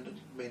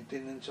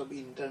মেইনটেনেন্স অফ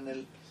ইণ্টাৰনেল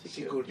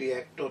চিকিউৰিটি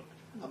এক্টত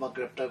আমাক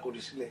গ্ৰেপ্তাৰ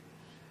কৰিছিলে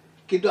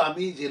কিন্তু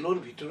আমি জেলৰ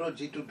ভিতৰত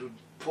যিটো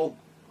দুৰ্ভোগ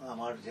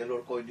আমাৰ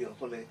জেলৰ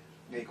কয়দীসকলে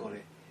এই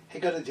কৰে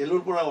সেইকাৰণে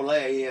জেলৰ পৰা ওলাই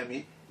আহি আমি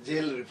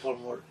জেল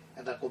ৰিফৰ্মৰ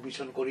এটা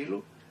কমিশ্যন কৰিলো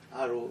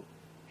আৰু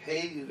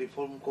সেই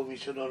ৰিফৰ্ম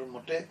কমিশ্যনৰ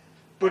মতে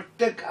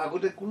প্ৰত্যেক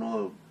আগতে কোনো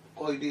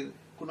কয়দীৰ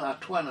কোনো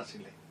আঁঠুৱা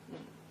নাছিলে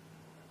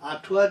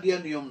আঁঠুৱা দিয়া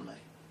নিয়ম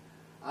নাই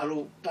আৰু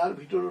তাৰ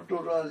ভিতৰতো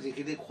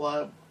যিখিনি খোৱা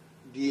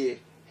দিয়ে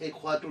সেই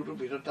খোৱাটোৰ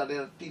ভিতৰত তাতে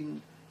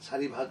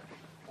 3-4 ভাগ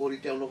কৰি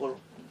তেওঁলোকৰ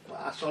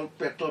আচল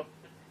পেটত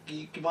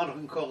কিমান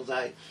সংখ্যক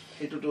যায়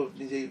সেইটোতো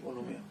নিজেই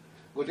অনুমেয়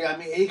গতিকে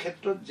আমি এই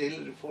ক্ষেত্ৰত জেল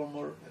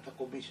ৰিফৰ্মৰ এটা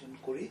কমিশ্যন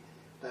কৰি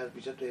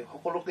তাৰপিছতে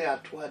সকলোকে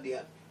আঁঠুৱা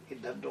দিয়াৰ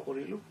সিদ্ধান্ত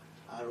কৰিলো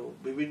আৰু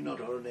বিভিন্ন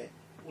ধৰণে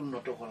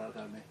উন্নত কৰাৰ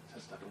কাৰণে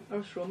চেষ্টা কৰিলো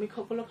আৰু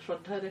শ্ৰমিকসকলক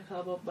শ্ৰদ্ধা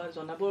দেখাব বা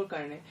জনাবৰ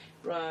কাৰণে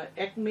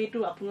 1 মে'টো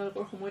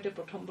আপোনালোকৰ সময়তে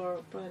প্ৰথমবাৰ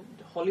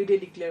হলিডে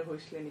ডিক্লেয়াৰ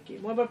হৈছিলে নেকি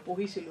মই এবাৰ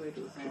পঢ়িছিলো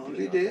এইটো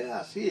হলিডে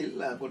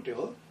আছিল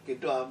আগতেও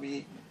কিন্তু আমি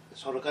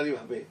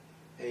চৰকাৰীভাৱে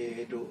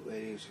এইটো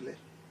হেৰি হৈছিলে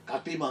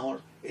কাতি মাহৰ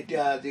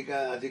এতিয়া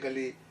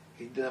আজিকালি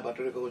সিদিনা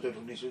বাতৰি কাগজত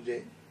শুনিছো যে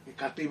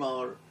কাতি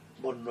মাহৰ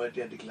বন্ধ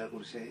এতিয়া ডিক্লেয়াৰ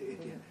কৰিছে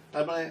এতিয়া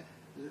তাৰমানে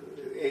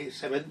এই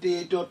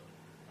 78ত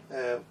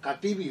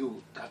কাতি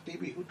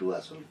বিহুটো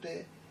আচলতে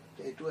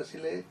এইটো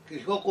আছিলে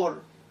কৃষকৰ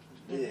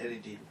হেৰি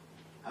দিন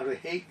আৰু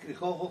সেই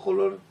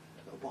কৃষকসকলৰ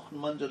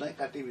সন্মান জনাই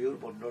কাতি বিহুৰ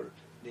বন্ধৰ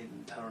দিন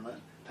ধাৰণা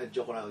ধাৰ্য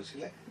কৰা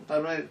হৈছিলে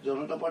তাৰমানে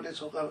জনতা পাৰ্টিৰ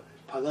চৰকাৰ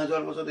ভাঙা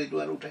যোৱাৰ পাছত এইটো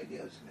আৰু উঠাই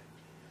দিয়া হৈছিলে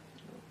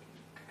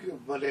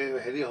মানে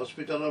হেৰি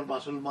হস্পিটেলৰ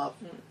মাচুল মাফ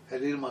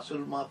হেৰিৰ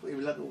মাচুল মাফ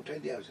এইবিলাক উঠাই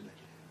দিয়া হৈছিলে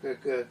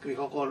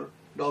কৃষকৰ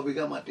 10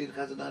 বিঘা মাটিৰ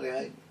খাজনা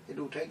ৰেহাই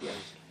এইটো উঠাই দিয়া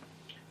হৈছিলে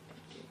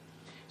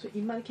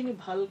ইমানখিনি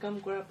ভাল কাম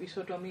কৰাৰ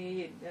পিছতো আমি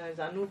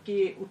জানো কি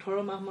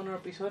 18 মাহ মানৰ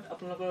পিছত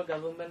আপোনালোকৰ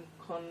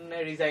গভৰ্ণমেণ্টখন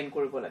ৰিজাইন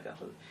কৰিব লগা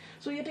হ'ল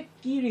সো ইয়াতে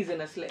কি ৰিজন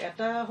আছিলে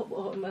এটা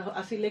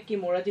আছিলে কি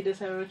মোৰাৰজী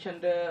দেশাই আৰু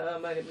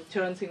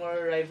চৰণ সিঙৰ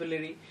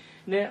ৰাইভেলাৰী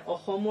নে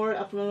অসমৰ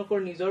আপোনালোকৰ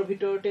নিজৰ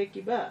ভিতৰতে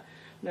কিবা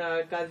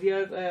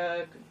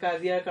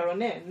কাজিয়াৰ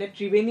কাৰণে নে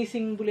ত্ৰিবেণী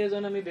সিং বুলি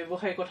এজন আমি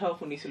ব্যৱসায়ৰ কথাও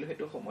শুনিছিলো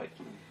সেইটো সময়ত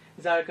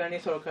যাৰ কাৰণে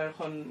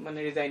চৰকাৰখন মানে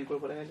ৰিজাইন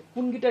কৰিব লগা হৈছিল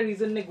কোনকেইটা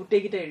ৰিজন নে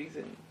গোটেইকেইটাই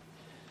ৰিজন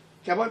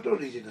কেইবাটাও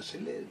ৰিজন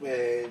আছিলে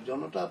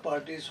জনতা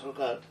পাৰ্টিৰ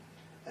চৰকাৰ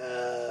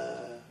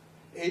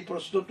এই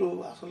প্ৰশ্নটো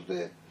আচলতে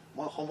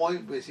মই সময়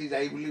বেছি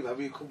যায় বুলি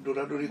ভাবি খুব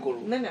দৌৰাদৌৰি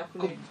কৰোঁ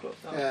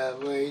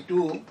এইটো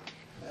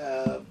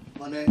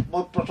মানে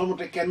মই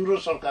প্ৰথমতে কেন্দ্ৰ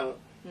চৰকাৰ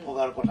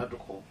ভগাৰ কথাটো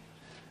কওঁ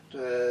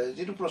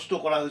যেটো প্ৰশ্ন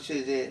কৰা হৈছে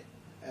যে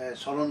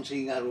চৰণ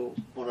সিং আৰু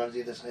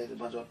মোৰাৰজী দেশাইৰ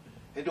মাজত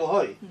সেইটো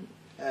হয়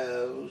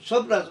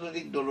সব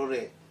ৰাজনৈতিক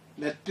দলৰে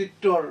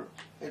নেতৃত্বৰ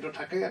এইটো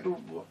থাকে এইটো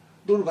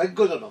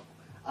দুৰ্ভাগ্যজনক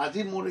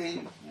আজি মোৰ এই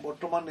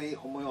বৰ্তমান এই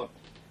সময়ত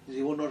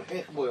জীৱনৰ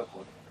শেষ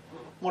বয়সত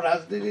মোৰ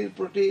ৰাজনীতিৰ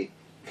প্ৰতি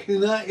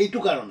ঘৃণা এইটো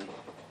কাৰণে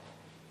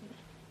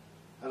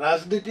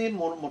ৰাজনীতি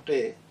মোৰ মতে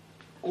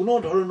কোনো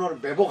ধৰণৰ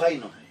ব্যৱসায়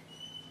নহয়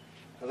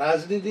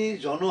ৰাজনীতি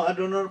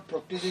জনসাধাৰণৰ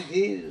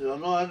প্ৰতিনিধি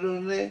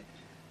জনসাধাৰণে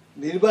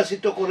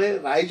নিৰ্বাচিত কৰে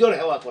ৰাইজৰ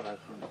সেৱা কৰাৰ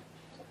কাৰণে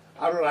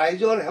আৰু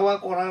ৰাইজৰ সেৱা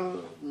কৰাৰ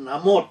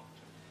নামত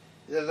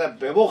এটা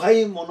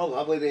ব্যৱসায়ী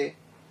মনোভাৱেৰে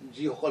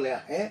যিসকলে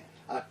আহে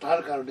আৰু তাৰ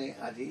কাৰণে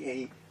আজি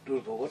এই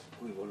দুৰ্ভোগত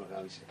ভুগিব লগা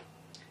হৈছে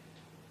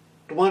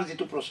তোমাৰ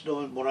যিটো প্ৰশ্ন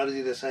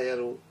মোৰাৰজী দেশাই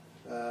আৰু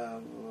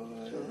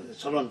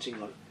চৰণ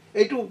সিঙৰ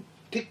এইটো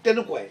ঠিক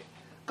তেনেকুৱাই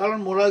কাৰণ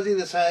মোৰাৰজী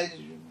দেশাই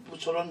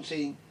চৰণ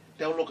সিং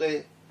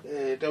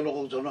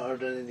তেওঁলোকক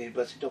জনসাধাৰণে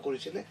নিৰ্বাচিত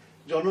কৰিছিলে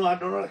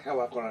জনসাধাৰণৰ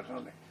সেৱা কৰাৰ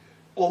কাৰণে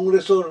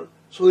কংগ্ৰেছৰ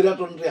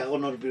স্বৈৰতন্ত্ৰী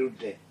শাসনৰ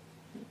বিৰুদ্ধে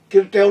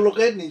কিন্তু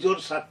তেওঁলোকে নিজৰ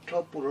স্বাৰ্থ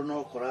পূৰণ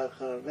কৰাৰ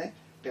কাৰণে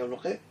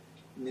তেওঁলোকে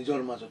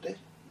নিজৰ মাজতে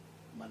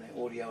মানে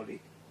অৰিয়াঅৰি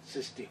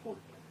সৃষ্টি হ'ল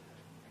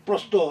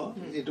প্ৰশ্ন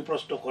যিটো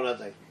প্ৰশ্ন কৰা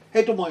যায়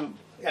সেইটো মই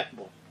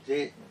একমত যে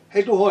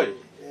সেইটো হয়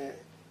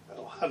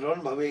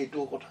সাধাৰণভাৱে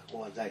এইটো কথা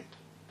কোৱা যায়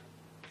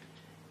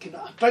কিন্তু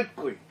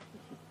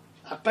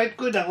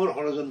আটাইতকৈ ডাঙৰ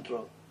ষড়যন্ত্ৰ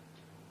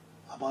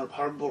আমাৰ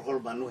ভাৰতবৰ্ষৰ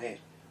মানুহে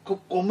খুব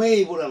কমেই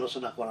এইবোৰ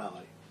আলোচনা কৰা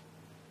হয়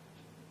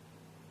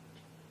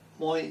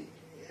মই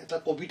এটা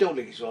কবিতাও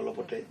লিখিছোঁ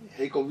অলপতে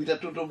সেই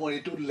কবিতাটোতো মোৰ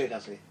এইটো উল্লেখ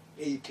আছে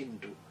এই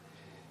থিমটো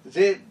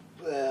যে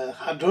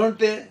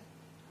সাধাৰণতে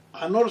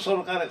আনৰ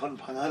চৰকাৰ এখন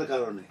ভাঙাৰ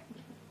কাৰণে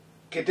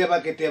কেতিয়াবা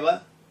কেতিয়াবা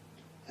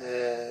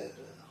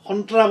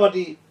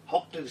সন্ত্ৰাসবাদী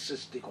শক্তিৰ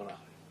সৃষ্টি কৰা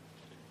হয়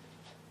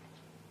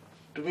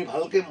তুমি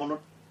ভালকে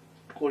মনত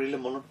কৰিলে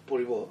মনত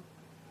পৰিব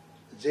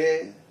যে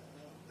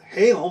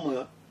সেই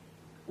সময়ত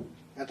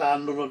এটা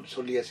আন্দোলন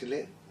চলি আছিলে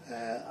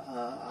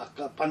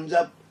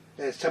পাঞ্জাব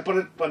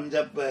সেপাৰেট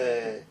পাঞ্জাব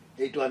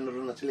এইটো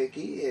আন্দোলন আছিলে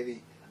কি হেৰি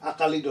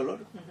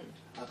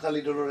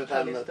আকালি দলৰ এটা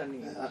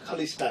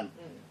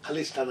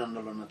খালিস্তান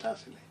আন্দোলন এটা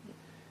আছিলে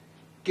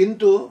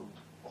কিন্তু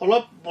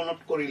অলপ মনত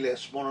কৰিলে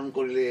স্মৰণ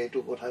কৰিলে এইটো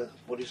কথা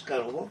পৰিষ্কাৰ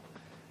হ'ব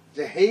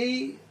যে সেই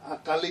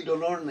আকালি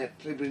দলৰ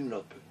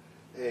নেতৃবৃন্দক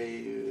এই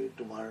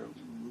তোমাৰ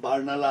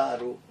বাৰ্নালা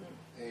আৰু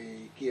এই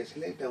কি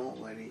আছিলে তেওঁ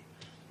হেৰি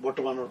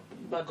বৰ্তমানৰ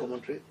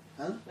মুখ্যমন্ত্ৰী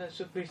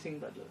সুখবীৰ সিং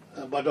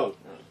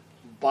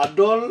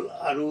বাদল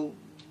আৰু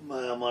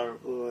আমাৰ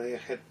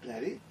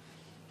হেৰি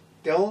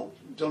তেওঁ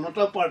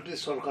জনতা পাৰ্টিৰ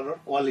চৰকাৰৰ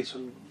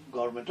কোৱালিশ্যন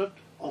গভৰ্ণমেণ্টত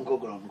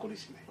অংশগ্ৰহণ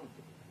কৰিছিলে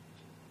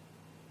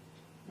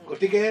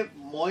গতিকে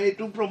মই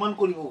এইটো প্ৰমাণ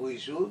কৰিব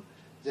খুজিছোঁ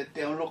যে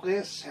তেওঁলোকে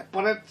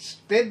ছেপাৰেট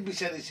ষ্টেট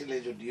বিচাৰিছিলে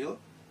যদিও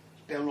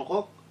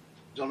তেওঁলোকক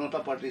জনতা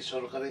পাৰ্টিৰ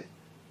চৰকাৰে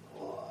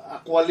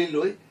আঁকোৱালি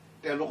লৈ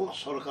তেওঁলোকক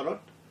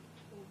চৰকাৰত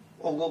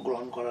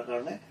অংশগ্ৰহণ কৰাৰ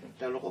কাৰণে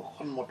তেওঁলোকক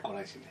সন্মত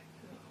কৰাইছিলে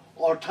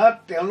অৰ্থাৎ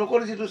তেওঁলোকৰ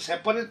যিটো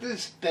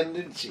ছেপাৰেটিষ্ট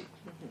টেণ্ডেঞ্চি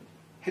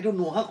সেইটো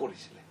নোহোৱা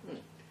কৰিছিলে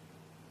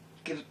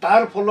কিন্তু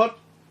তাৰ ফলত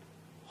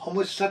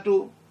সমস্যাটো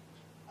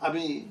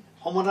আমি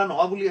সমাধান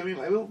হোৱা বুলি আমি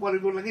ভাবিব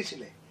পাৰিব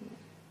লাগিছিলে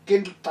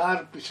কিন্তু তাৰ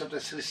পিছতে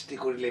সৃষ্টি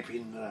কৰিলে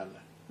ভিনৰাল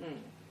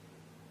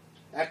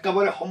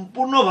একেবাৰে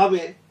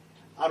সম্পূৰ্ণভাৱে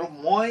আৰু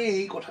মই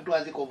এই কথাটো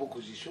আজি ক'ব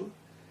খুজিছোঁ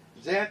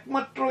যে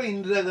একমাত্ৰ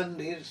ইন্দিৰা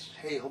গান্ধীৰ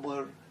সেই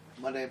সময়ৰ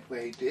মানে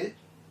হেৰিতে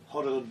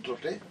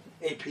ষড়যন্ত্ৰতে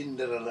এই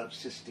ভিনৰালাৰ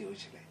সৃষ্টি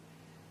হৈছিলে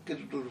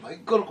কিন্তু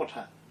দুৰ্ভাগ্যৰ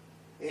কথা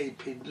এই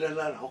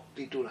ভিনৰালাৰ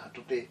শক্তিটোৰ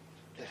হাততে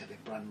তেখেতে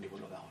প্ৰাণ দিব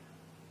লগা হ'ল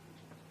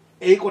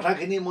এই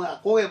কথাখিনি মই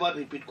আকৌ এবাৰ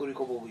ৰিপিট কৰি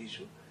ক'ব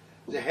খুজিছোঁ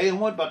যে সেই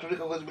সময়ত বাতৰি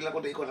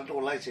কাগজবিলাকত এই কথাটো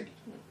ওলাইছিল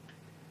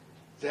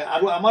যে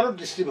আৰু আমাৰো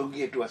দৃষ্টিভংগী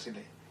এইটো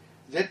আছিলে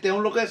যে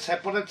তেওঁলোকে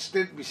ছেপাৰেট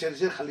ষ্টেট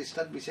বিচাৰিছে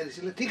খালিস্তান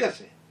বিচাৰিছিলে ঠিক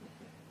আছে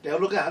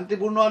তেওঁলোকে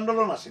শান্তিপূৰ্ণ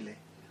আন্দোলন আছিলে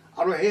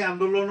আৰু সেই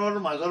আন্দোলনৰ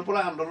মাজৰ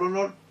পৰা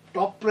আন্দোলনৰ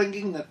টপ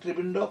ৰেংকিং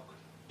নেতৃবৃন্দক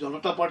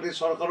জনতা পাৰ্টিৰ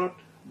চৰকাৰত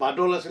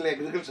বাদল আছিলে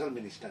এগ্ৰিকালচাৰ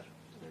মিনিষ্টাৰ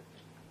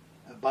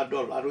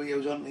বাদল আৰু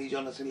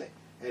এইজন আছিলে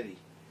হেৰি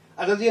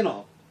আচ্ছা যিয়ে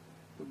নহওক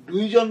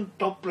দুইজন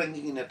টপ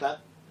ৰেংকিং নেতা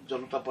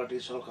জনতা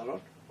পাৰ্টিৰ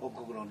চৰকাৰত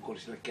অংশগ্ৰহণ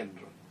কৰিছিলে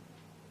কেন্দ্ৰত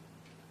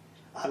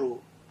আৰু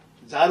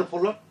যাৰ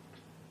ফলত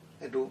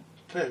এইটো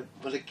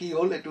মানে কি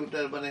হ'ল এইটো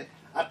তাৰ মানে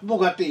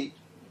আত্মঘাতী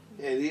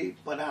হেৰি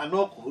মানে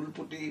আনক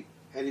হুলপুতি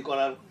হেৰি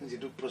কৰাৰ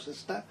যিটো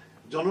প্ৰচেষ্টা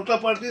জনতা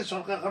পাৰ্টিৰ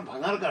চৰকাৰখন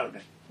ভাঙাৰ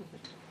কাৰণে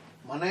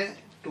মানে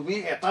তুমি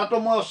এটাতো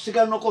মই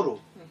অস্বীকাৰ নকৰোঁ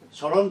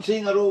চৰণ সিং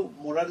আৰু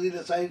মোৰাৰজী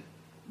দেশাইৰ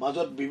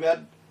মাজত বিবাদ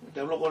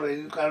তেওঁলোকৰ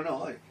হেৰিৰ কাৰণে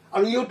হয়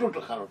আৰু এইটো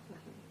কাৰণ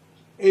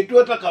এইটো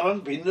এটা কাৰণ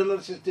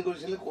ভিনৰালাৰ সৃষ্টি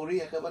কৰিছিলে কৰি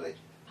একেবাৰে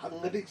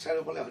সাংঘাতিক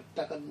চাৰিওফালে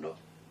হত্যাকাণ্ড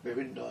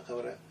বিভিন্ন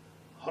একেবাৰে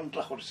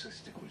সন্ত্ৰাসৰ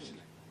সৃষ্টি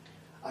কৰিছিলে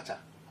আচ্ছা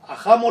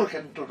আসামৰ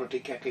ক্ষেত্ৰতো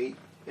ঠিক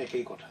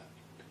একেই কথা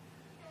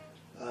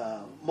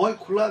মই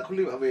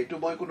খোলাখুলিভাৱে এইটো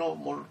মই কোনো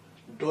মোৰ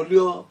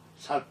দলীয়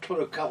স্বাৰ্থ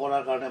ৰক্ষা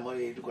কৰাৰ কাৰণে মই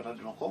এইটো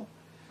কথাটো নকওঁ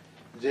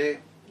যে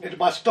এইটো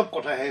বাস্তৱ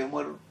কথা সেই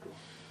সময়ৰ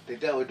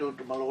তেতিয়া হয়তো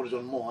তোমালোকৰ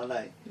জন্ম হোৱা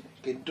নাই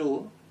কিন্তু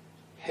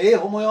সেই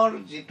সময়ৰ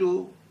যিটো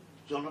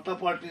জনতা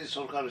পাৰ্টিৰ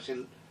চৰকাৰ আছিল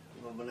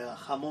মানে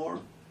আসামৰ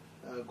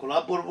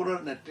গোলাপ বৰবৰাৰ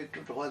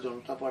নেতৃত্বত হোৱা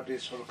জনতা পাৰ্টিৰ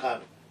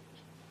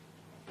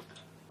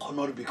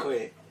চৰকাৰখনৰ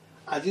বিষয়ে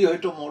আজি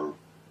হয়তো মোৰ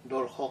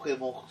দৰ্শকে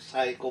মোক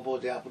চাই ক'ব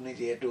যে আপুনি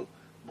যিহেতু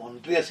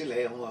মন্ত্ৰী আছিল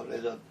সেই সময়ত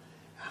এজন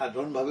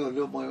সাধাৰণভাৱে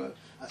হ'লেও মই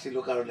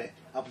আছিলোঁ কাৰণে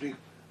আপুনি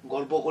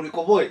গৰ্ব কৰি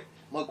ক'বই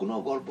মই কোনো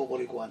গৰ্ব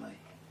কৰি কোৱা নাই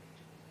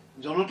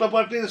জনতা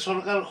পাৰ্টিৰ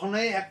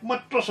চৰকাৰখনেই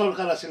একমাত্ৰ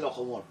চৰকাৰ আছিল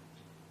অসমৰ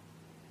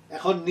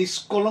এখন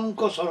নিষ্কলংক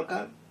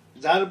চৰকাৰ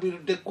যাৰ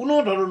বিৰুদ্ধে কোনো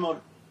ধৰণৰ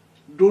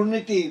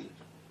দুৰ্নীতিৰ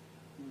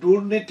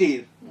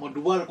মই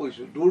দুবাৰ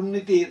কৈছোঁ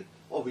দুৰ্নীতিৰ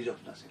অভিযোগ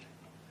নাছিলে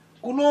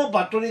কোনো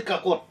বাতৰি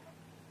কাকত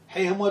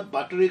সেই সময়ত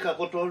বাতৰি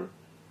কাকতৰ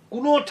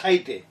কোনো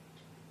ঠাইতে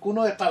কোনো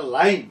এটা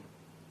লাইন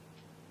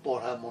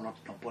পঢ়া মনত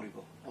নপৰিব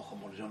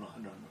অসমৰ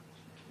জনসাধাৰণৰ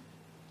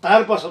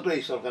তাৰ পাছতো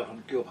এই চৰকাৰখন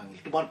কিয় ভাঙিল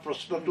তোমাৰ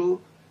প্ৰশ্নটো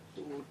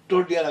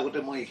উত্তৰ দিয়াৰ আগতে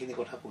মই এইখিনি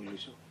কথা কৈ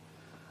লৈছোঁ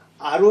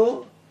আৰু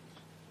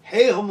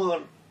সেই সময়ৰ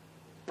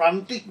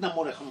প্ৰান্তিক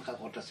নামৰ এখন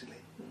কাকত আছিলে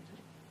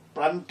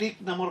প্ৰান্তিক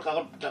নামৰ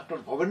কাকত ডক্টৰ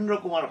ভৱেন্দ্ৰ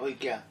কুমাৰ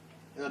শইকীয়া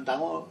এজন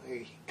ডাঙৰ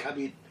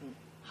শিক্ষাবিদ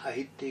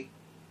সাহিত্যিক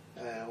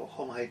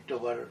অসম সাহিত্য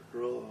সভাৰ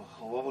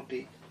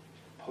সভাপতি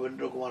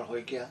ভৱেন্দ্ৰ কুমাৰ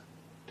শইকীয়া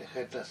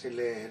তেখেত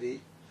আছিলে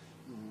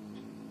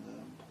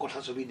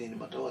কথাছবি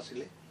নিৰ্মাতাও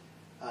আছিলে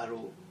আৰু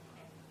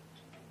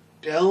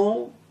তেওঁ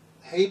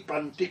সেই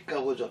প্ৰান্তিক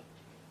কাগজত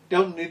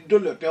তেওঁ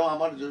নিৰ্দলীয় তেওঁ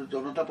আমাৰ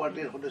জনতা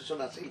পাৰ্টিৰ সদস্য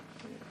নাছিল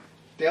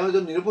তেওঁ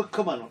এজন নিৰপেক্ষ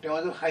মানুহ তেওঁ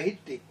এজন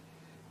সাহিত্যিক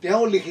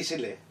তেওঁ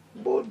লিখিছিলে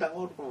বহুত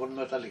ডাঙৰ প্ৰবন্ধ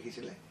এটা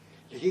লিখিছিলে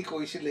লিখি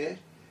কৈছিলে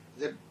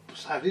যে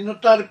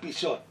স্বাধীনতাৰ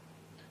পিছত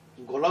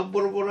গোলাপ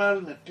বৰবৰাৰ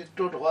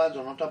নেতৃত্বত হোৱা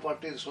জনতা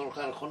পাৰ্টিৰ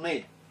চৰকাৰখনেই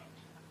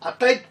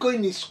আটাইতকৈ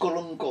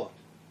নিষ্কলংক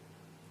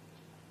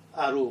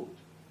আৰু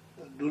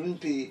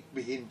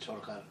দুৰ্নীতিবিহীন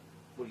চৰকাৰ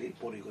বুলি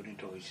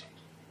পৰিগণিত হৈছে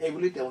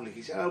এইবুলি তেওঁ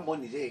লিখিছে আৰু মই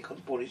নিজে এইখন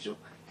পঢ়িছোঁ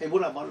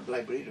সেইবোৰ আমাৰ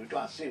লাইব্ৰেৰীত হয়তো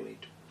আছেও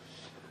এইটো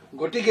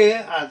গতিকে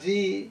আজি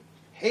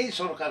সেই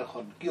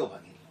চৰকাৰখন কিয়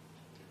ভাঙিল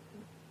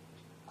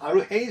আৰু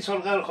সেই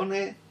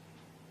চৰকাৰখনে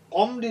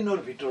কম দিনৰ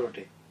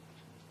ভিতৰতে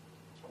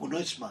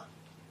 19 মাহ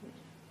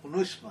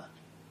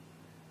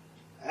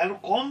আৰু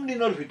কম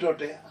দিনৰ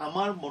ভিতৰতে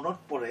আমাৰ মনত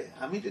পৰে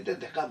আমি তেতিয়া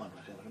ডেকা মানুহ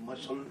একেবাৰে মই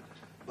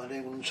মানে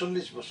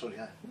 39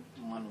 বছৰীয়া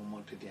মানুহ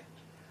মই তেতিয়া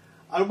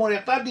আৰু মোৰ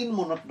এটা দিন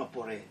মনত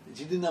নপৰে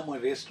যিদিনা মই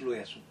ৰেষ্ট লৈ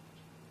আছোঁ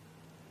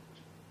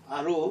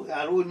আৰু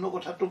অন্য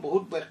কথাটো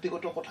বহুত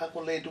ব্যক্তিগত কথা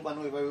ক'লে এইটো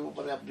মানুহে ভাবিব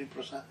পাৰে আপুনি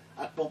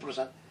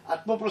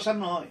আত্মপ্ৰচাৰ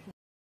নহয়